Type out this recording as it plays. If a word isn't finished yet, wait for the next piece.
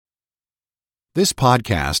This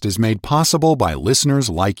podcast is made possible by listeners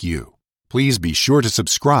like you. Please be sure to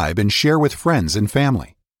subscribe and share with friends and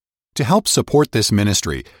family. To help support this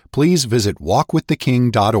ministry, please visit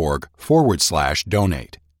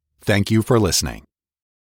walkwiththeking.org/donate. Thank you for listening.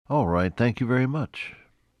 All right, thank you very much.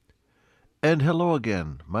 And hello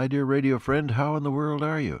again, my dear radio friend. How in the world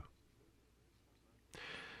are you?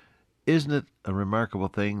 Isn't it a remarkable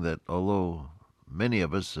thing that although many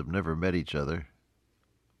of us have never met each other,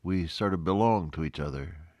 we sort of belong to each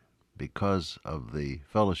other because of the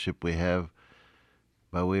fellowship we have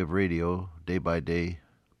by way of radio, day by day,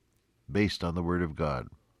 based on the Word of God.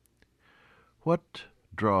 What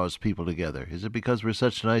draws people together? Is it because we're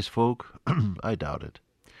such nice folk? I doubt it.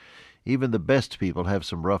 Even the best people have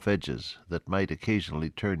some rough edges that might occasionally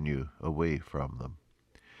turn you away from them.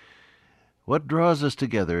 What draws us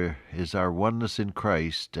together is our oneness in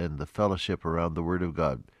Christ and the fellowship around the Word of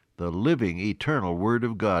God. The living, eternal Word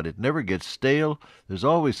of God. It never gets stale. There's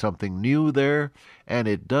always something new there, and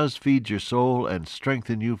it does feed your soul and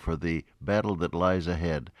strengthen you for the battle that lies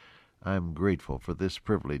ahead. I'm grateful for this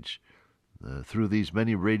privilege through these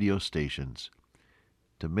many radio stations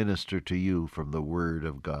to minister to you from the Word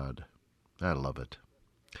of God. I love it.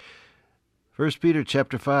 1 Peter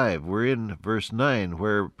chapter 5, we're in verse 9,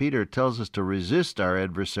 where Peter tells us to resist our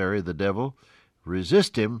adversary, the devil.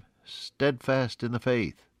 Resist him, steadfast in the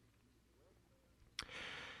faith.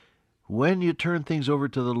 When you turn things over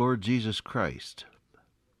to the Lord Jesus Christ,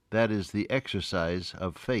 that is the exercise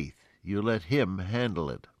of faith. You let Him handle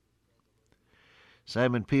it.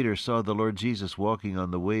 Simon Peter saw the Lord Jesus walking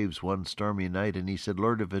on the waves one stormy night, and he said,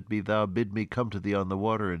 "Lord, if it be thou, bid me come to thee on the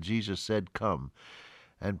water." And Jesus said, "Come."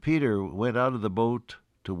 And Peter went out of the boat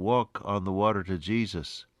to walk on the water to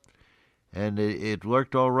Jesus. And it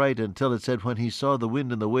worked all right until it said when he saw the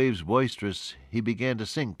wind and the waves boisterous, he began to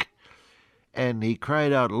sink. And he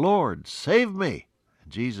cried out, "Lord, save me!"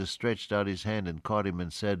 And Jesus stretched out his hand and caught him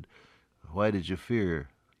and said, "Why did you fear,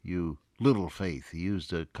 you little faith?" He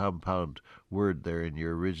used a compound word there in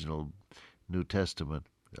your original New Testament,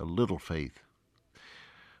 a little faith.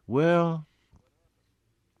 Well,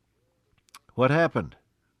 what happened?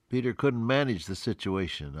 Peter couldn't manage the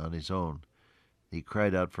situation on his own. He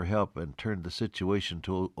cried out for help and turned the situation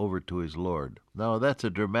over to his Lord. Now, that's a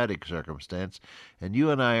dramatic circumstance, and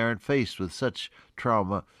you and I aren't faced with such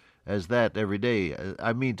trauma as that every day.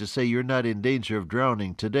 I mean to say, you're not in danger of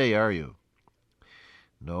drowning today, are you?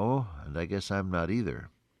 No, and I guess I'm not either.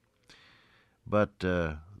 But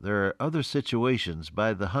there are other situations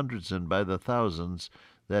by the hundreds and by the thousands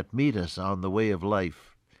that meet us on the way of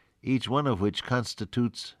life, each one of which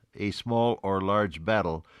constitutes a small or large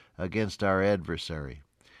battle against our adversary.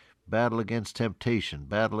 Battle against temptation,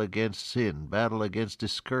 battle against sin, battle against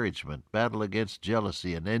discouragement, battle against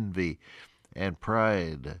jealousy and envy and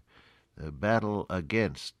pride, battle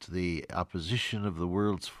against the opposition of the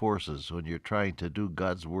world's forces when you're trying to do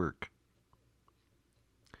God's work.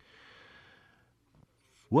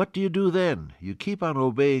 What do you do then? You keep on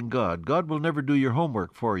obeying God. God will never do your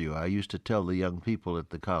homework for you, I used to tell the young people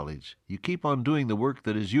at the college. You keep on doing the work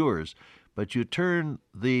that is yours, but you turn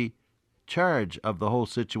the charge of the whole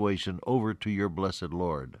situation over to your blessed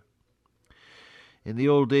Lord. In the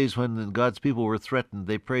old days when God's people were threatened,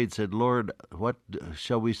 they prayed, said, "Lord, what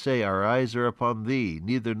shall we say? Our eyes are upon Thee,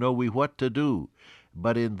 neither know we what to do.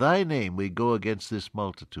 But in Thy name we go against this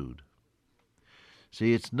multitude."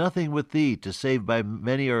 See, it's nothing with Thee to save by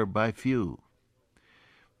many or by few.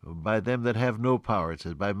 By them that have no power, it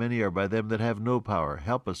says, by many or by them that have no power.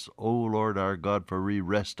 Help us, O Lord our God, for we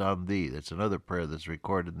rest on Thee. That's another prayer that's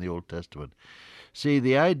recorded in the Old Testament. See,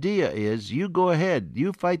 the idea is you go ahead,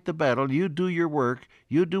 you fight the battle, you do your work,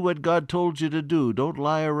 you do what God told you to do. Don't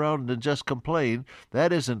lie around and just complain.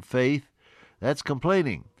 That isn't faith. That's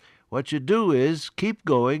complaining. What you do is keep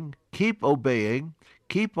going, keep obeying,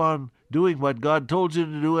 keep on doing what God told you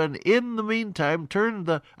to do, and in the meantime, turn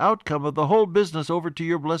the outcome of the whole business over to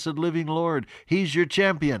your blessed living Lord. He's your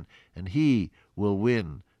champion, and He will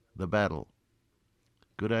win the battle.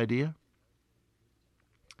 Good idea?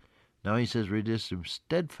 Now he says, resist him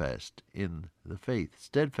steadfast in the faith.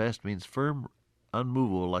 Steadfast means firm,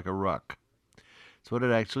 unmovable like a rock. That's what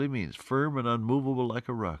it actually means, firm and unmovable like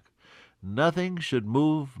a rock. Nothing should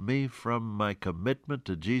move me from my commitment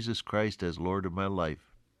to Jesus Christ as Lord of my life.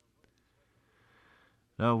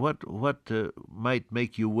 Now, what might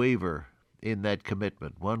make you waver in that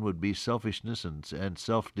commitment? One would be selfishness and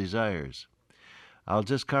self-desires. I'll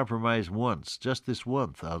just compromise once, just this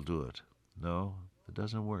once I'll do it. No, it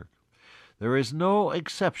doesn't work. There is no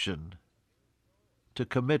exception to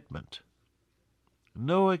commitment.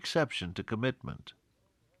 No exception to commitment.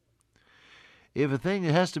 If a thing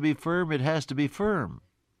has to be firm, it has to be firm.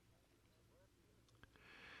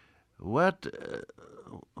 What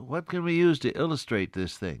can we use to illustrate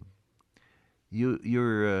this thing?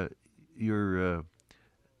 You're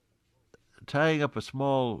tying up a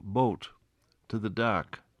small boat to the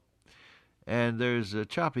dock, and there's a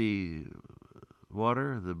choppy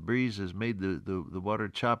water. The breeze has made the water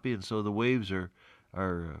choppy, and so the waves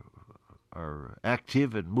are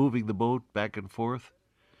active and moving the boat back and forth.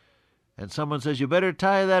 And someone says, you better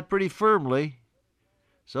tie that pretty firmly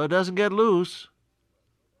so it doesn't get loose.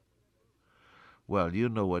 Well, you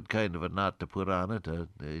know what kind of a knot to put on it.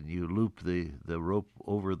 And you loop the rope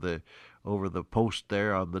over the post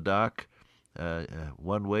there on the dock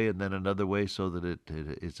one way and then another way so that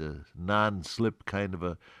it's a non-slip kind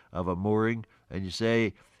of a mooring. And you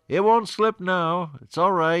say, it won't slip now. It's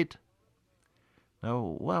all right. Now,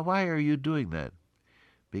 why are you doing that?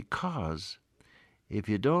 Because if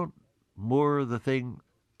you don't moor the thing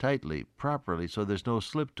tightly, properly, so there's no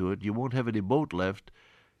slip to it, you won't have any boat left.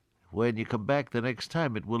 When you come back the next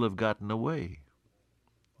time, it will have gotten away.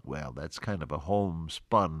 Well, that's kind of a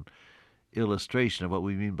homespun illustration of what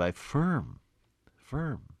we mean by firm.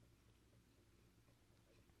 Firm.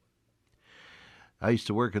 I used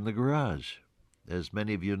to work in the garage. As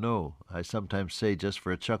many of you know, I sometimes say, just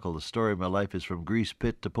for a chuckle, the story of my life is from grease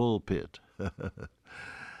pit to pulpit.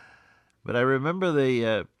 But I remember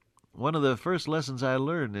one of the first lessons I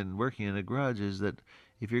learned in working in a garage is that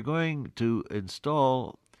if you're going to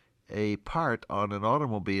install a part on an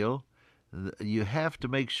automobile, you have to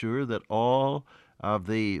make sure that all of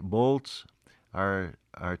the bolts are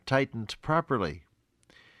tightened properly.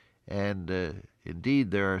 And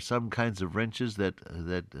indeed, there are some kinds of wrenches that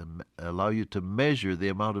allow you to measure the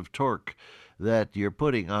amount of torque that you're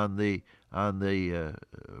putting on the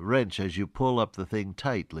wrench as you pull up the thing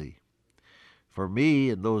tightly. For me,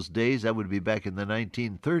 in those days, that would be back in the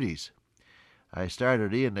 1930s. I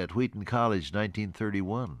started in at Wheaton College,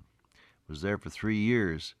 1931. Was there for 3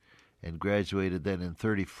 years and graduated then in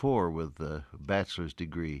 34 with a bachelor's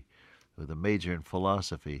degree, with a major in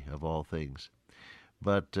philosophy, of all things.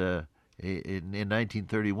 But in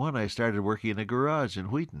 1931, I started working in a garage in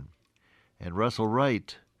Wheaton, and Russell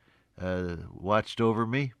Wright watched over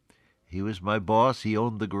me. He was my boss. He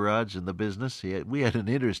owned the garage and the business. We had an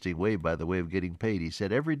interesting way, by the way, of getting paid. He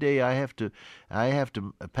said, every day I have to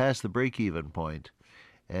pass the break-even point,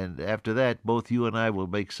 and after that, both you and I will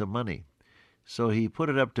make some money. So he put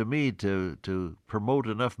it up to me to promote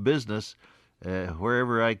enough business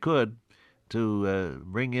wherever I could to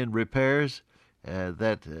bring in repairs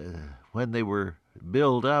that when they were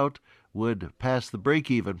billed out would pass the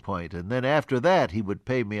break-even point. And then after that, he would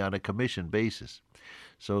pay me on a commission basis.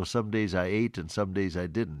 So some days I ate and some days I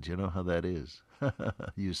didn't. You know how that is.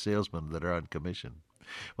 You salesmen that are on commission.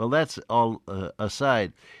 Well, that's all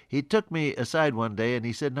aside. He took me aside one day and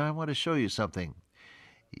he said, now I want to show you something.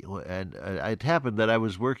 And it happened that I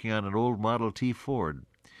was working on an old Model T Ford.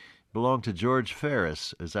 It belonged to George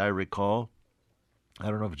Ferris, as I recall. I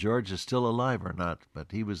don't know if George is still alive or not,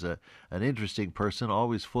 but he was an interesting person,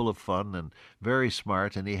 always full of fun and very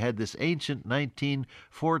smart, and he had this ancient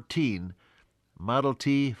 1914 Model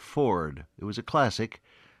T Ford. It was a classic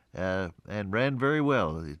and ran very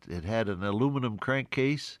well. It had an aluminum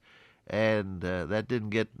crankcase, and that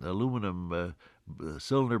didn't get aluminum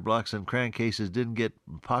cylinder blocks and crankcases didn't get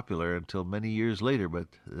popular until many years later, but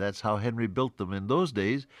that's how Henry built them in those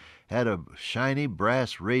days. Had a shiny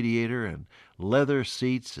brass radiator and leather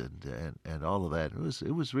seats and all of that.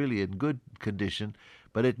 It was really in good condition,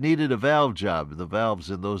 but it needed a valve job. The valves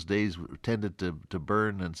in those days tended to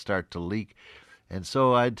burn and start to leak, and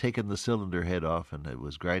so I'd taken the cylinder head off and I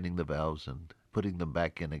was grinding the valves and putting them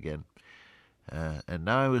back in again. And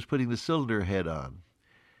now I was putting the cylinder head on.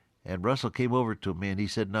 And Russell came over to me and he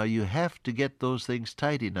said, now you have to get those things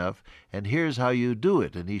tight enough, and here's how you do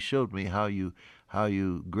it. And he showed me how you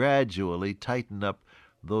gradually tighten up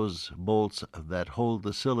those bolts that hold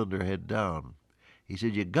the cylinder head down. He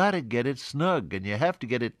said, you got to get it snug, and you have to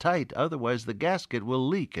get it tight, otherwise the gasket will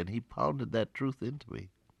leak. And he pounded that truth into me.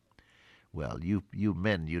 Well, you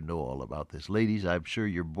men, you know all about this. Ladies, I'm sure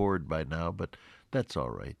you're bored by now, but that's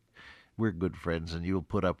all right. We're good friends, and you'll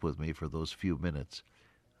put up with me for those few minutes.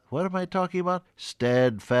 What am I talking about?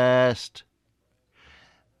 Steadfast.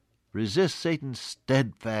 Resist Satan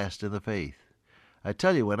steadfast in the faith. I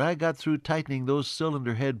tell you, when I got through tightening those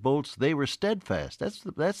cylinder head bolts, they were steadfast. That's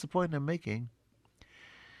the point I'm making.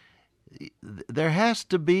 There has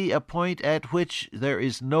to be a point at which there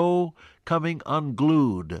is no coming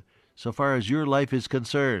unglued so far as your life is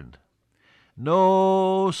concerned.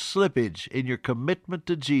 No slippage in your commitment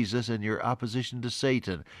to Jesus and your opposition to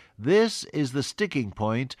Satan. This is the sticking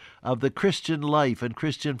point of the Christian life and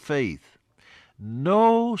Christian faith.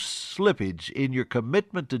 No slippage in your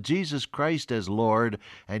commitment to Jesus Christ as Lord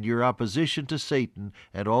and your opposition to Satan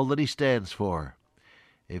and all that he stands for.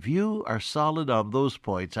 If you are solid on those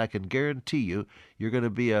points, I can guarantee you're going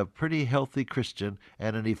to be a pretty healthy Christian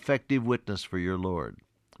and an effective witness for your Lord.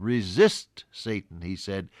 Resist Satan, he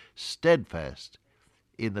said, steadfast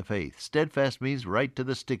in the faith. Steadfast means right to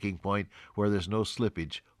the sticking point where there's no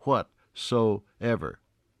slippage whatsoever.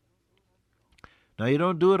 Now, you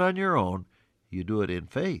don't do it on your own. You do it in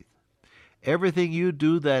faith. Everything you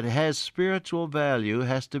do that has spiritual value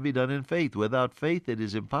has to be done in faith. Without faith it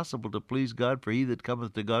is impossible to please God, for he that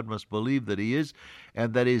cometh to God must believe that he is,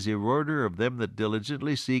 and that he is a rewarder of them that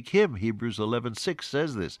diligently seek him. Hebrews 11:6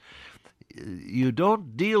 says this. You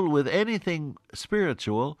don't deal with anything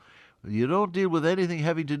spiritual, you don't deal with anything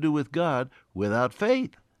having to do with God without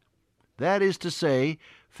faith. That is to say,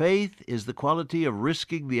 faith is the quality of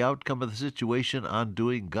risking the outcome of the situation on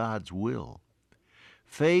doing God's will.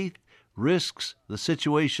 Faith risks the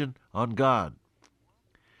situation on God.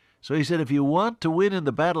 So he said, if you want to win in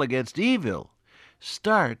the battle against evil,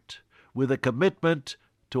 start with a commitment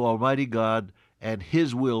to Almighty God and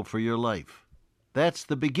his will for your life. That's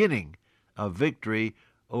the beginning of victory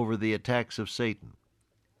over the attacks of Satan.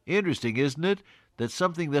 Interesting, isn't it, that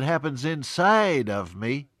something that happens inside of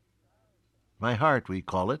me, my heart we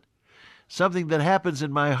call it, something that happens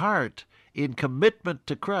in my heart in commitment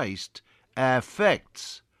to Christ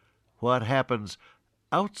affects what happens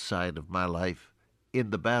outside of my life in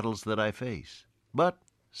the battles that I face. But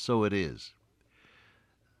so it is.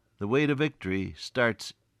 The way to victory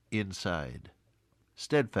starts inside.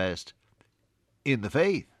 Steadfast in the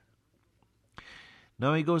faith.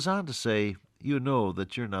 Now he goes on to say, you know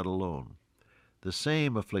that you're not alone. The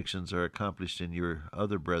same afflictions are accomplished in your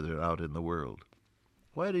other brethren out in the world.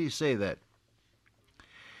 Why did he say that?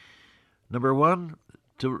 Number one,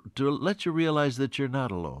 to let you realize that you're not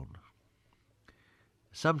alone.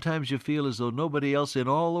 Sometimes you feel as though nobody else in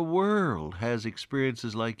all the world has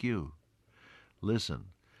experiences like you. Listen,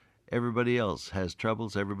 everybody else has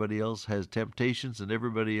troubles, everybody else has temptations, and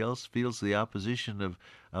everybody else feels the opposition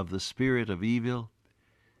of the spirit of evil.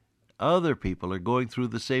 Other people are going through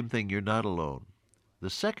the same thing. You're not alone. The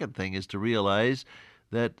second thing is to realize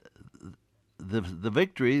that the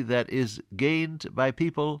victory that is gained by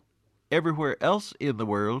people everywhere else in the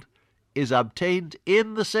world is obtained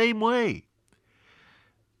in the same way.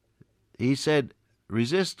 He said,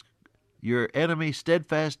 resist your enemy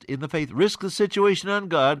steadfast in the faith. Risk the situation on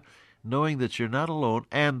God, knowing that you're not alone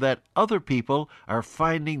and that other people are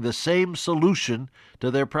finding the same solution to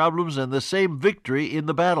their problems and the same victory in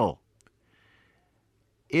the battle.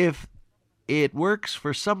 If it works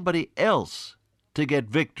for somebody else to get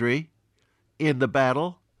victory in the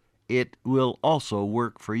battle, it will also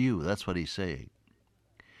work for you. That's what he's saying.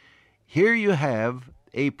 Here you have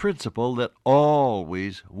a principle that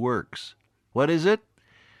always works. What is it?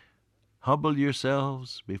 Humble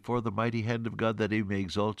yourselves before the mighty hand of God, that he may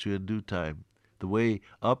exalt you in due time. The way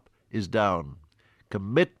up is down.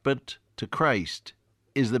 Commitment to Christ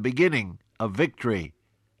is the beginning of victory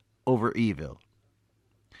over evil.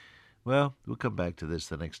 Well, we'll come back to this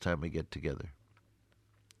the next time we get together.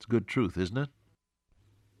 It's good truth, isn't it?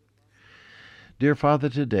 Dear Father,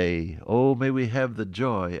 today, oh, may we have the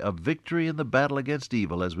joy of victory in the battle against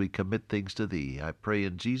evil as we commit things to Thee. I pray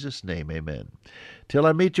in Jesus' name, amen. Till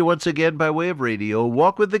I meet you once again by way of radio,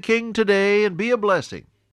 walk with the King today and be a blessing.